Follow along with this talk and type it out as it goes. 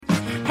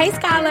Hey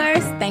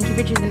scholars, thank you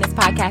for choosing this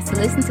podcast to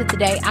listen to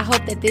today. I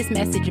hope that this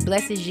message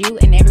blesses you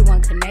and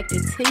everyone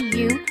connected to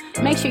you.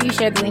 Make sure you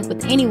share the link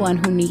with anyone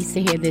who needs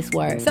to hear this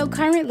word. So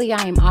currently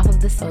I am off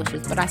of the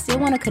socials, but I still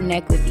want to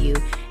connect with you.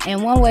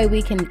 And one way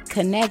we can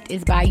connect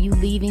is by you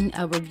leaving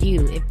a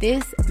review. If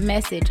this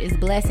message is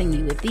blessing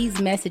you, if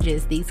these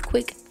messages, these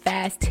quick,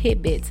 fast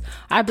tidbits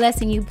are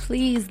blessing you,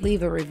 please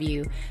leave a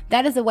review.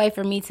 That is a way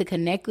for me to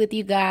connect with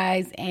you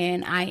guys,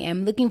 and I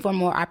am looking for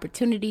more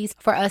opportunities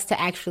for us to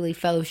actually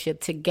fellowship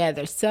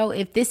together. So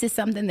if this is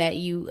something that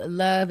you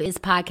love, this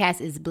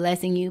podcast is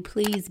blessing you,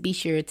 please be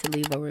sure to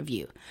leave a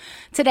review.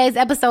 Today's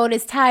episode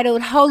is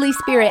titled Holy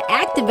Spirit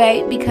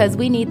Activate, because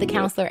we need the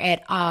counselor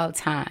at all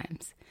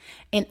times.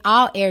 In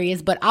all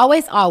areas, but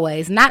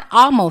always, not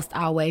almost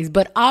always,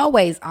 but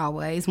always,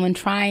 when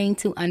trying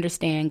to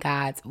understand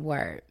God's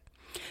word.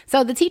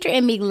 So the teacher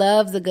in me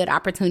loves a good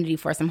opportunity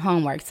for some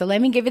homework. So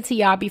let me give it to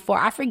y'all before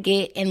I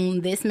forget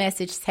and this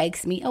message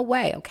takes me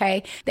away,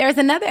 okay? There's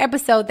another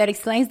episode that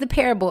explains the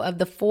parable of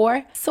the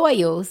 4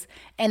 soils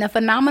in a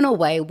phenomenal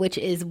way, which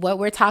is what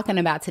we're talking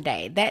about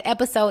today. That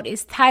episode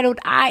is titled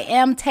I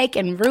Am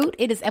Taking Root.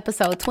 It is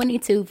episode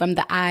 22 from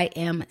the I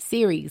Am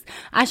series.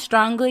 I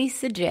strongly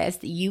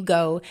suggest you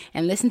go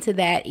and listen to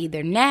that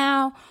either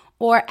now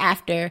or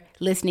after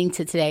listening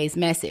to today's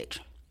message.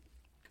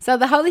 So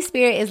the Holy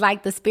Spirit is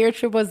like the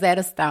spiritual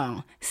Rosetta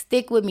Stone.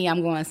 Stick with me,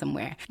 I'm going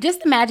somewhere.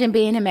 Just imagine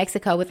being in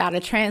Mexico without a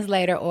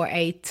translator or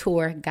a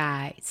tour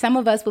guide. Some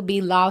of us would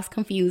be lost,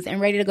 confused, and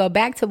ready to go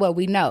back to what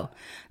we know.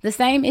 The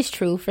same is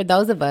true for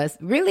those of us,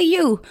 really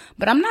you,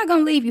 but I'm not going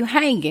to leave you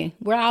hanging.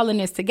 We're all in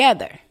this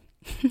together.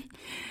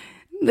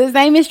 The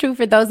same is true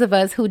for those of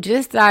us who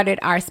just started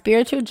our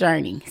spiritual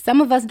journey.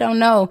 Some of us don't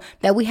know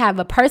that we have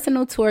a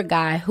personal tour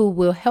guide who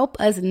will help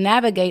us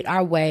navigate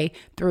our way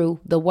through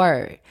the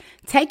Word.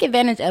 Take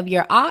advantage of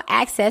your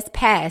all-access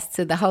pass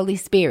to the Holy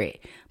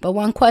Spirit. But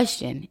one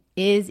question,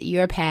 is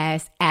your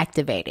pass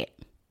activated?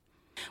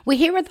 We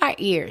hear with our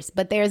ears,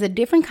 but there is a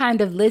different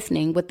kind of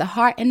listening with the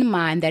heart and the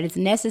mind that is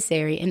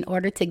necessary in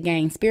order to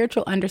gain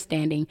spiritual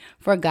understanding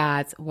for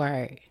God's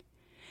Word.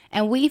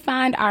 And we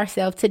find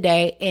ourselves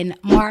today in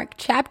Mark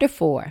chapter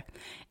 4.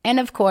 And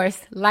of course,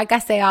 like I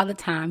say all the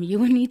time, you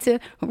will need to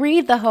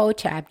read the whole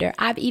chapter.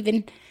 I've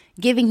even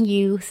given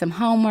you some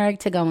homework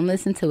to go and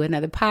listen to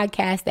another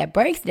podcast that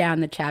breaks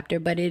down the chapter,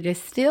 but it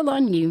is still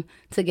on you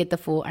to get the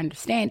full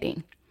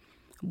understanding.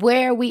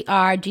 Where we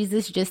are,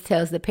 Jesus just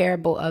tells the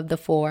parable of the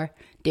 4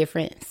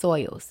 different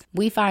soils.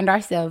 We find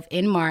ourselves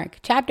in Mark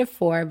chapter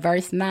 4,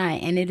 verse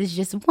 9, and it is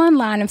just one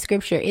line of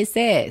scripture. It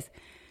says,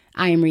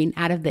 I am reading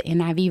out of the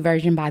NIV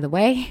version, by the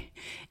way.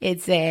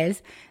 It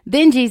says,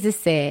 Then Jesus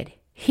said,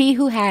 He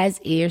who has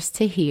ears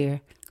to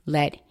hear,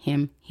 let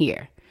him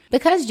hear.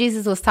 Because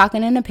Jesus was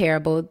talking in a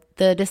parable,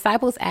 the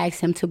disciples asked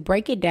him to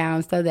break it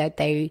down so that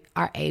they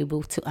are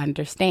able to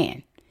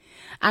understand.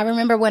 I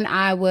remember when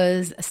I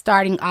was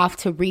starting off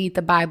to read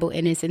the Bible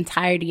in its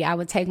entirety, I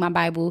would take my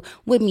Bible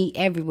with me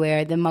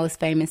everywhere. The most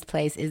famous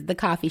place is the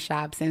coffee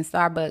shops and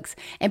Starbucks.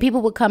 And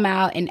people would come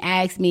out and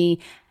ask me,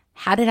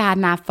 how did I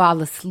not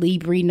fall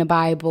asleep reading the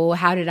Bible?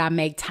 How did I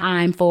make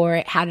time for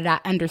it? How did I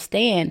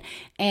understand?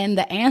 And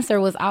the answer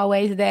was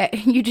always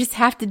that you just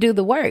have to do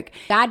the work.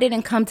 God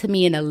didn't come to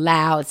me in a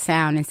loud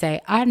sound and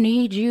say, I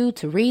need you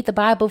to read the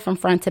Bible from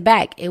front to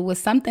back. It was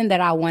something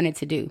that I wanted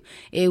to do.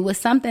 It was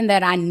something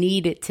that I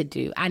needed to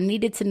do. I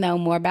needed to know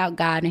more about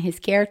God and his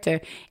character.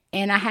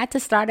 And I had to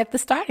start at the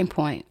starting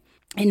point.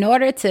 In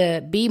order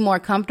to be more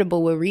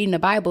comfortable with reading the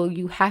Bible,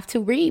 you have to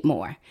read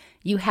more.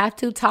 You have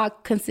to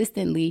talk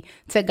consistently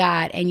to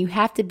God, and you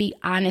have to be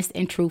honest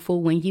and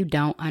truthful when you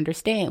don't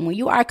understand. When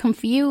you are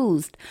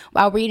confused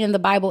while reading the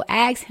Bible,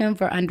 ask him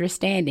for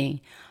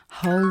understanding.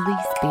 Holy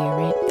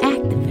Spirit,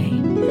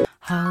 activate.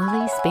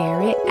 Holy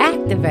Spirit,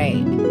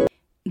 activate.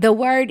 The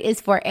word is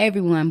for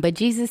everyone, but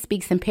Jesus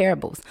speaks in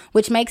parables,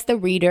 which makes the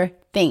reader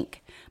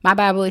think. My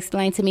Bible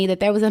explained to me that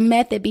there was a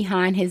method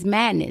behind his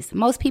madness.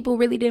 Most people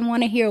really didn't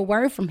want to hear a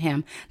word from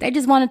him. They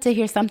just wanted to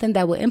hear something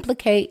that would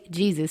implicate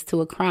Jesus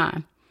to a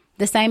crime.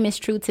 The same is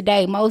true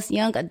today. Most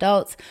young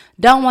adults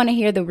don't want to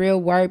hear the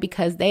real word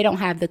because they don't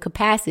have the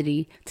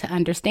capacity to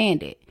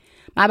understand it.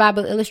 My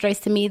Bible illustrates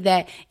to me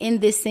that in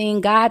this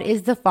scene, God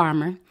is the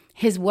farmer,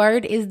 his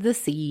word is the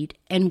seed,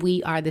 and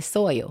we are the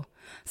soil.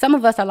 Some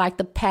of us are like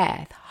the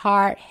path,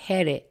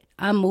 hard-headed,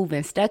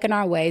 unmoving, stuck in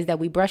our ways that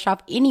we brush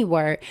off any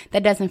word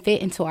that doesn't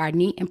fit into our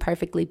neat and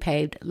perfectly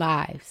paved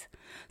lives.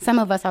 Some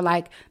of us are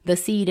like the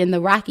seed in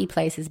the rocky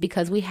places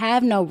because we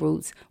have no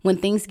roots. When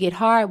things get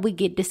hard, we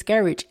get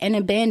discouraged and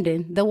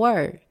abandon the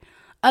word.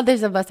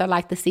 Others of us are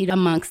like the seed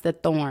amongst the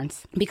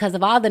thorns. Because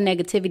of all the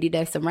negativity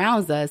that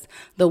surrounds us,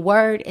 the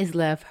word is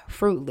left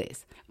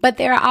fruitless. But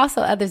there are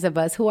also others of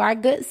us who are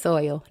good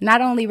soil,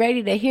 not only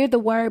ready to hear the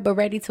word, but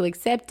ready to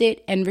accept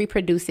it and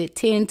reproduce it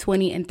 10,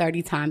 20, and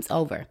 30 times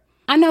over.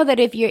 I know that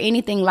if you're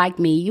anything like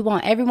me, you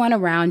want everyone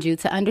around you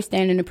to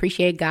understand and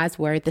appreciate God's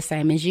word the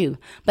same as you.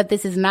 But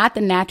this is not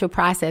the natural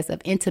process of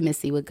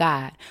intimacy with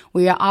God.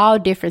 We are all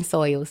different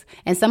soils,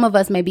 and some of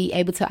us may be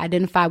able to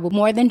identify with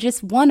more than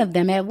just one of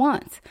them at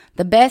once.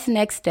 The best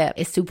next step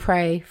is to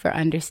pray for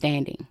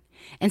understanding.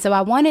 And so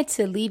I wanted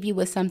to leave you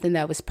with something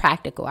that was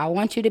practical. I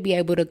want you to be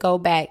able to go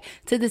back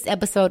to this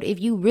episode if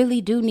you really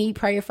do need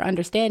prayer for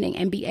understanding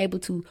and be able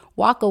to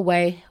walk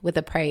away with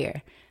a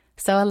prayer.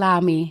 So allow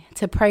me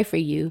to pray for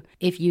you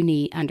if you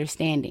need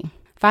understanding.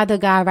 Father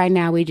God, right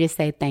now we just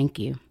say thank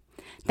you.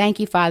 Thank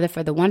you, Father,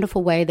 for the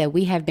wonderful way that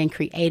we have been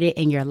created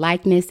in your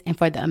likeness and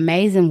for the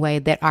amazing way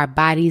that our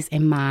bodies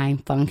and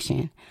mind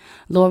function.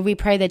 Lord, we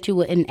pray that you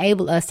will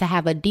enable us to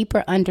have a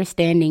deeper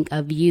understanding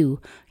of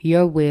you,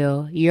 your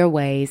will, your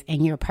ways,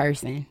 and your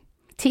person.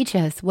 Teach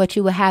us what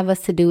you will have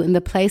us to do in the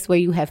place where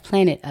you have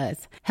planted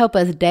us. Help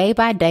us day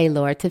by day,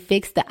 Lord, to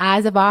fix the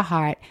eyes of our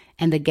heart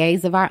and the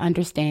gaze of our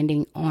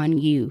understanding on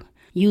you.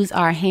 Use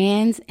our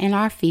hands and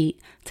our feet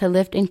to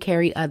lift and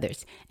carry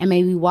others. And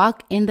may we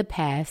walk in the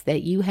paths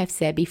that you have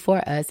set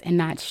before us and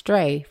not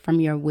stray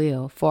from your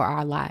will for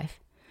our life.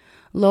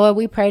 Lord,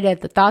 we pray that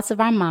the thoughts of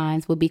our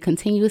minds will be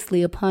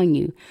continuously upon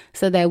you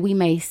so that we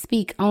may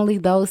speak only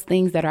those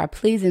things that are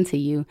pleasing to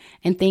you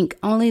and think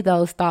only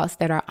those thoughts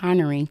that are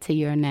honoring to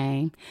your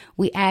name.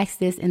 We ask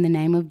this in the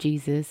name of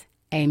Jesus.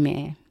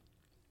 Amen.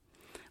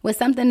 With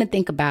something to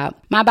think about,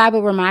 my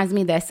Bible reminds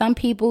me that some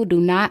people do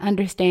not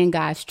understand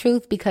God's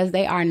truth because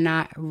they are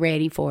not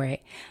ready for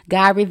it.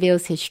 God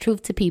reveals his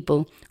truth to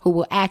people who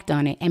will act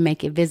on it and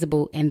make it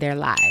visible in their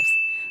lives.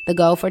 The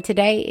goal for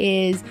today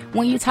is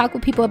when you talk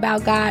with people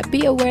about God,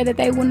 be aware that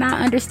they will not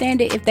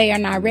understand it if they are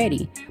not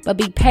ready. But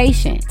be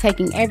patient,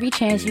 taking every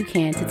chance you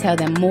can to tell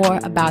them more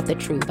about the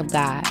truth of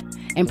God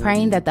and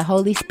praying that the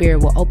Holy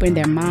Spirit will open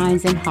their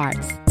minds and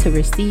hearts to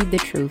receive the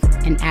truth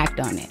and act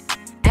on it.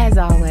 As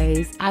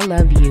always, I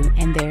love you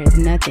and there is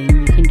nothing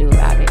you can do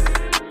about it.